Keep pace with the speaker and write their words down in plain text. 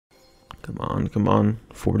Come on, come on.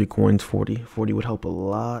 40 coins, 40. 40 would help a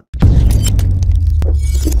lot.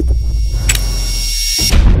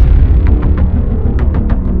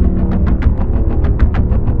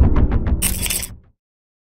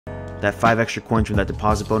 That 5 extra coins from that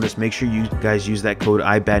deposit bonus, make sure you guys use that code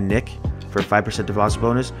IBADNICK for a 5% deposit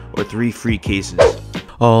bonus or 3 free cases.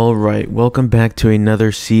 Alright, welcome back to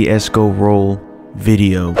another Csgoroll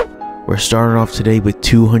video. We're starting off today with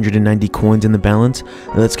 290 coins in the balance,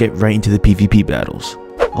 and let's get right into the PvP battles.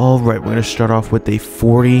 Alright, we're going to start off with a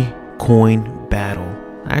 40 coin battle.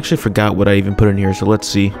 I actually forgot what I even put in here, so let's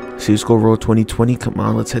see. Csgoroll 2020, come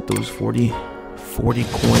on, let's hit those 40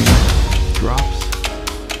 coin drops.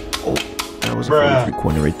 Oh, that was a 43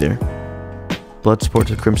 coiner right there. Blood Sport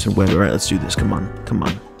to Crimson Web. Alright, let's do this. Come on, come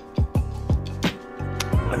on.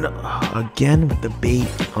 Again with the bait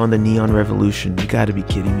on the Neon Revolution. You gotta be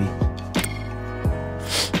kidding me.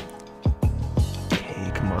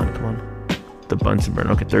 Okay, come on, come on. The Bunsen burn.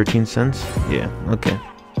 Okay, 13 cents. Yeah, okay.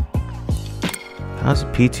 How's a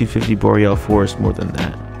P250 Boreal Forest more than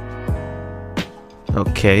that?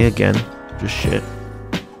 Okay, again. Just shit.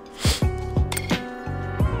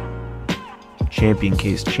 Champion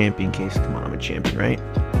case, champion case. Come on, I'm a champion, right?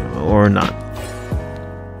 Or not.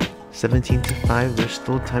 17 to 5. There's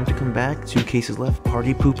still time to come back. 2 cases left.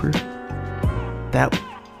 Party pooper. That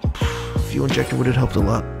fuel injector would have helped a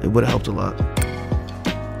lot. It would have helped a lot.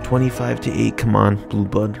 25 to 8. Come on, Blue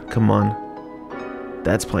Bud. Come on.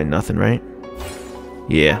 That's probably nothing, right?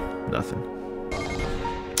 Yeah, nothing.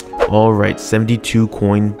 Alright, 72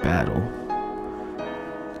 coin battle.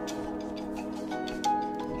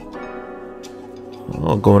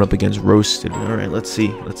 Oh, going up against Roasted. Alright, let's see.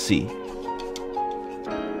 Let's see.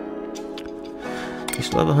 We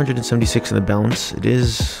still have 176 in the balance. It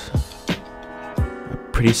is a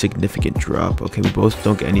pretty significant drop. Okay, we both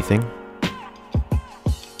don't get anything.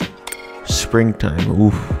 Springtime.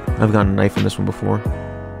 Oof. I've gotten a knife on this one before.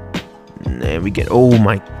 And we get... Oh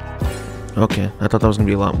my... Okay, I thought that was going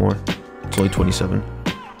to be a lot more. It's only 27.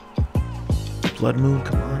 Blood Moon,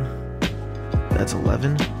 come on. That's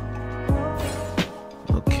 11.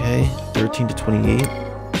 Okay, 13 to 28.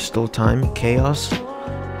 Still time. Chaos.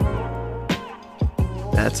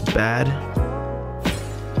 That's bad.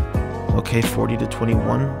 Okay, 40 to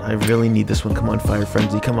 21. I really need this one. Come on, Fire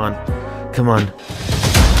Frenzy. Come on. Come on.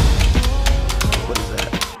 What is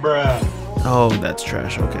that? Bruh. Oh, that's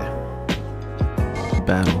trash. Okay.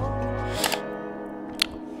 Battle.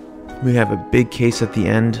 We have a big case at the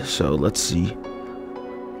end, so let's see.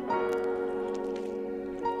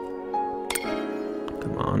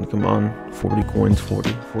 Come on, come on. 40 coins,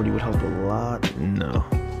 40. 40 would help a lot. No.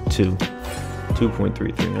 2.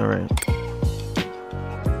 2.33, alright.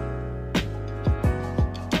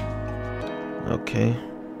 Okay.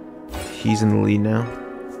 He's in the lead now.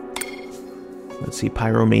 Let's see,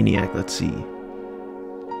 Pyromaniac, let's see.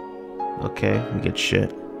 Okay, we get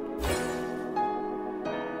shit.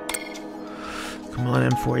 Come on,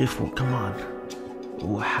 M4A4, come on.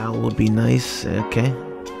 Ooh, Howl would be nice. Okay,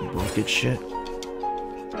 we both get shit.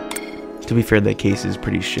 To be fair, that case is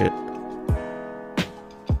pretty shit.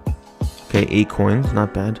 Okay, 8 coins,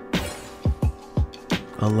 not bad.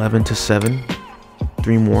 11 to 7.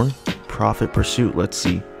 3 more. Profit Pursuit, let's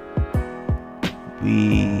see.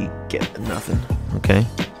 We get nothing. Okay.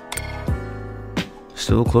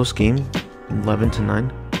 Still a close game. 11 to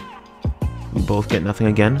 9. We both get nothing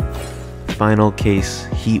again. Final case,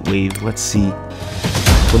 Heat Wave, let's see.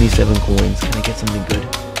 27 coins. Can I get something good?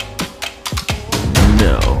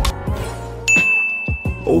 No.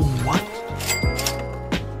 Oh, what?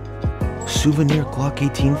 Souvenir Glock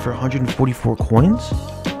 18 for 144 coins?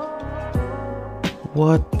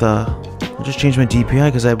 What the? I just changed my DPI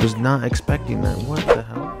because I was not expecting that. What the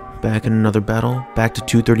hell? Back in another battle. Back to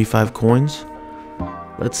 235 coins.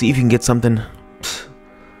 Let's see if you can get something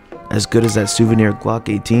as good as that Souvenir Glock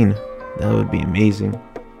 18. That would be amazing.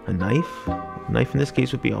 A knife? A knife in this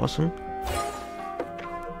case would be awesome.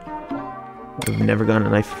 I've never gotten a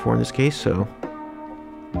knife before in this case, so...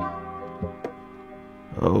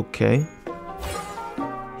 Okay.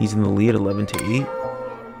 He's in the lead, 11 to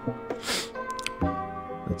 8.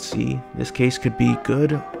 Let's see. This case could be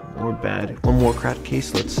good or bad. One more craft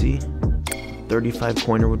case, let's see. 35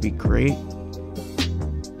 coiner would be great.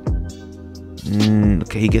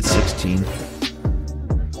 Okay, he gets 16.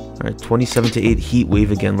 Alright, 27 to 8 Heat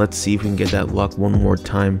Wave again. Let's see if we can get that luck one more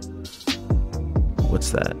time.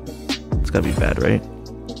 What's that? It's gotta be bad, right?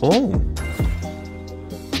 Oh!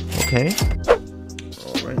 Okay.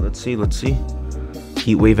 Alright, let's see, let's see.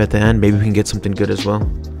 Heat Wave at the end, maybe we can get something good as well.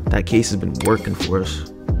 That case has been working for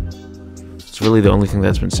us. It's really the only thing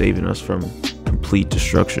that's been saving us from complete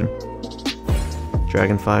destruction.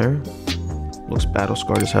 Dragonfire. Looks battle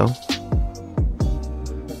scarred as hell.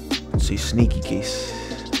 Let's see, sneaky case.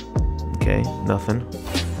 Okay, nothing.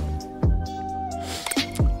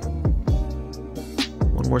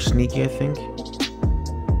 One more sneaky, I think.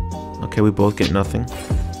 Okay, we both get nothing.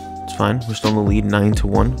 It's fine. We're still in the lead,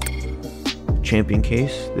 9-1. Champion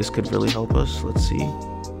case. This could really help us. Let's see.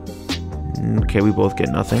 Okay, we both get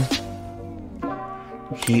nothing.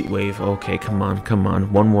 Heat wave. Okay, come on, come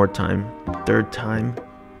on. One more time. Third time.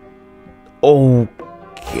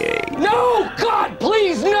 Okay. No! God,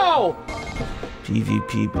 please, no!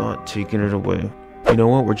 PvP bot taking it away. You know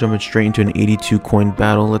what? We're jumping straight into an 82 coin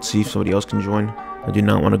battle. Let's see if somebody else can join. I do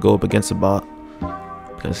not want to go up against a bot,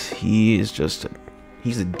 because he is just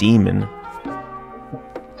he's a demon.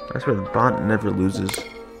 I swear the bot never loses.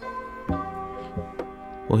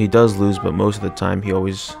 Well, he does lose, but most of the time he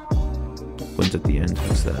always wins at the end.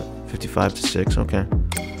 What's that? 55-6. Okay.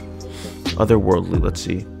 Otherworldly. Let's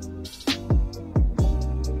see.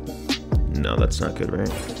 No, that's not good, right?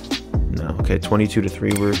 No. Okay.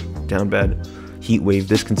 22-3. We're down bad. Heat wave.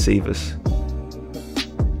 This can save us.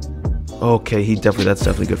 Okay, that's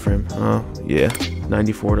definitely good for him. Oh, yeah.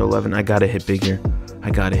 94-11. I gotta hit big here.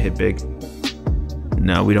 I gotta hit big.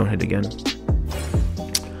 No, we don't hit again.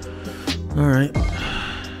 Alright.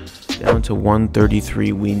 Down to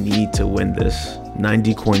 133. We need to win this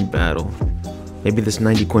 90 coin battle. Maybe this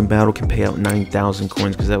 90 coin battle can pay out 9,000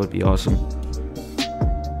 coins, because that would be awesome.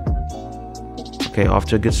 Okay, off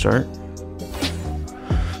to a good start.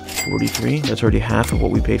 43. That's already half of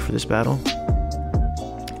what we paid for this battle.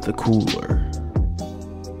 The cooler.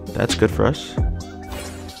 That's good for us.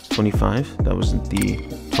 25. That wasn't the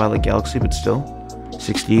Twilight Galaxy, but still.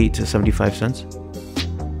 68 to 75 cents.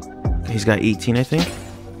 Okay, he's got 18, I think.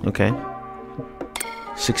 Okay.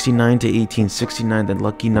 69 to 18. 69, that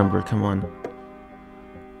lucky number. Come on.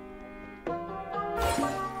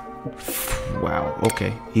 Wow.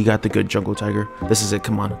 Okay. He got the good Jungle Tiger. This is it.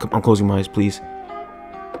 Come on. I'm closing my eyes, please.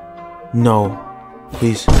 No.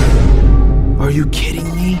 Please. Are you kidding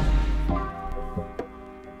me?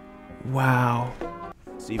 Wow.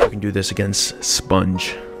 Let's see if we can do this against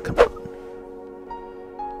Sponge. Come on.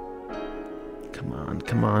 Come on,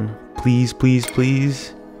 come on. Please, please,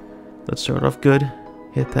 please. Let's start off good.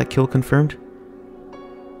 Hit that kill confirmed.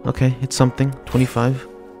 Okay, it's something. 25.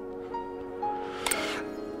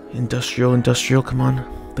 Industrial, come on.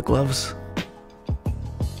 The gloves.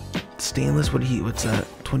 Stainless, what's that?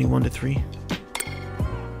 21-3.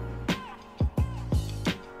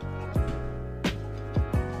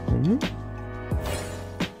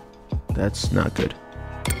 That's not good.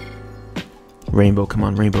 Rainbow, come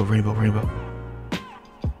on, rainbow.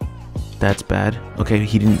 That's bad. Okay,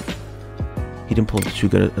 he didn't pull it too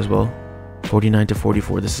good as well.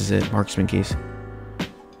 49-44. This is it. Marksman case.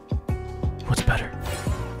 What's better?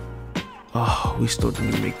 Oh, we still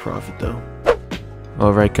didn't make profit though.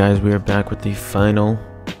 Alright guys, we are back with the final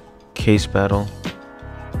case battle.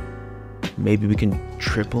 Maybe we can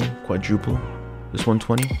triple, quadruple this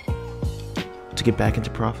 120 to get back into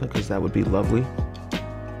profit, because that would be lovely.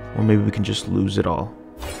 Or maybe we can just lose it all.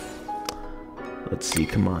 Let's see,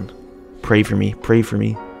 come on. Pray for me,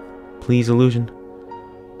 please, illusion.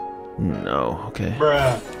 No, okay.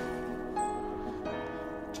 Bruh.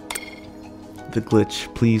 The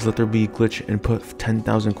glitch, please let there be a glitch and put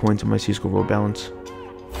 10,000 coins in my Csgoroll balance.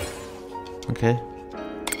 Okay.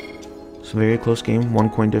 It's a very close game, 1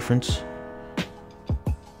 coin difference.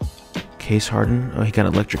 Case harden. Oh, he got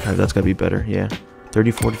electric card. That's gotta be better. Yeah.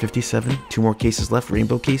 34-57. 2 more cases left.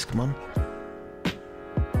 Rainbow case. Come on.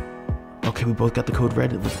 Okay, we both got the code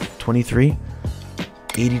red. It was 23.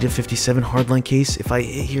 80-57. Hardline case. If I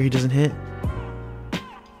hit here, he doesn't hit.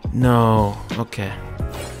 No. Okay.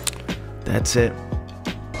 That's it.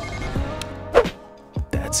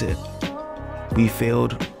 That's it. We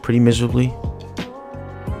failed pretty miserably.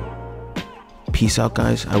 Peace out,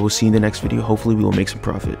 guys. I will see you in the next video. Hopefully, we will make some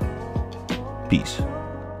profit. Peace.